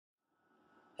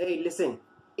Hey, listen,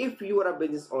 if you are a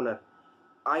business owner,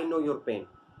 I know your pain.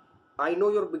 I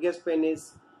know your biggest pain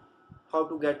is how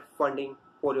to get funding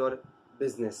for your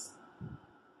business.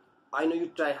 I know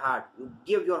you try hard, you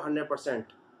give your 100%,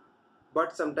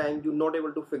 but sometimes you're not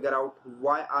able to figure out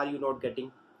why are you not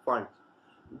getting funds.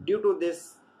 Due to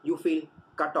this, you feel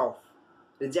cut off,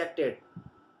 rejected,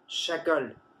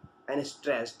 shackled, and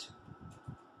stressed,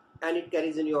 and it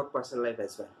carries in your personal life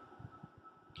as well.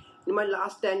 In my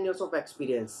last 10 years of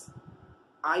experience,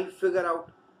 I figure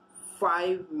out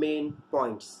 5 main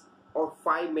points और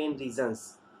 5 main reasons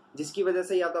जिसकी वजह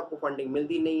से या तो आपको funding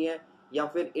मिलती नहीं है या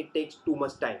फिर it takes too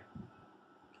much time.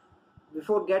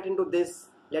 Before get into this,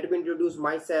 let me introduce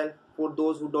myself for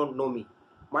those who don't know me.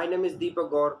 My name is Deepak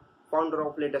Gaur, founder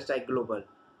of Latest Tech Global.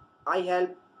 I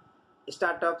help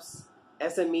startups,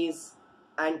 SMEs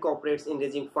and corporates in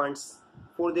raising funds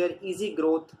for their easy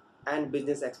growth and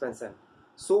business expansion.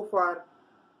 So far,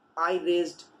 I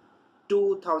raised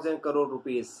 2,000 crore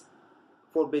rupees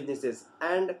for businesses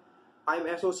and I'm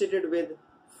associated with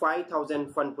 5,000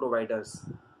 fund providers.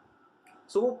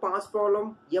 So वो 5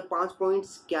 problem या 5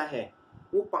 points क्या है?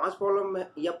 वो 5 problem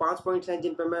या 5 points हैं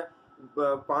जिन पे मैं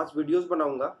 5 videos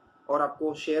बनाऊंगा और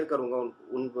आपको शेयर करूंगा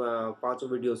उन 5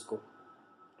 वीडियोस को.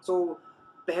 So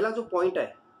पहला जो पॉइंट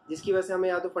है जिसकी वजह से हमें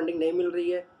या तो फंडिंग नहीं मिल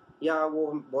रही है या वो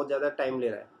बहुत ज़्यादा टाइम ले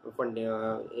रहा है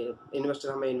फंडिंग इन्वेस्टर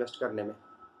हमें इन्वेस्ट करने में.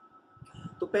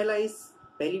 तो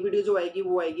पहली वीडियो जो आएगी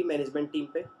वो आएगी मैनेजमेंट टीम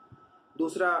पे.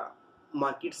 दूसरा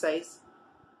market size,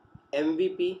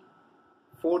 MVP,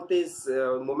 fourth is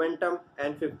momentum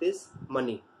and fifth is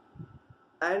money.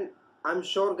 And I am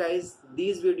sure guys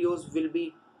these videos will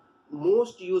be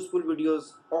most useful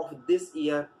videos of this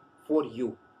year for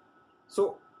you.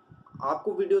 सो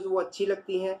आपको वीडियोस वो अच्छी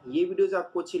लगती हैं, ये वीडियोस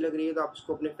आपको अच्छी लग रही है तो आप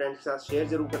उसको अपने फ्रेंड्स के साथ शेयर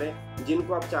जरूर करें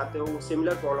जिनको आप चाहते हो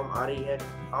सिमिलर प्रॉब्लम आ रही है,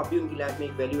 आप भी उनकी लाइफ में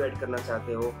एक वैल्यू ऐड करना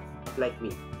चाहते हो like me.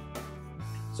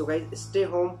 So guys, stay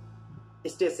home,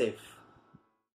 stay safe.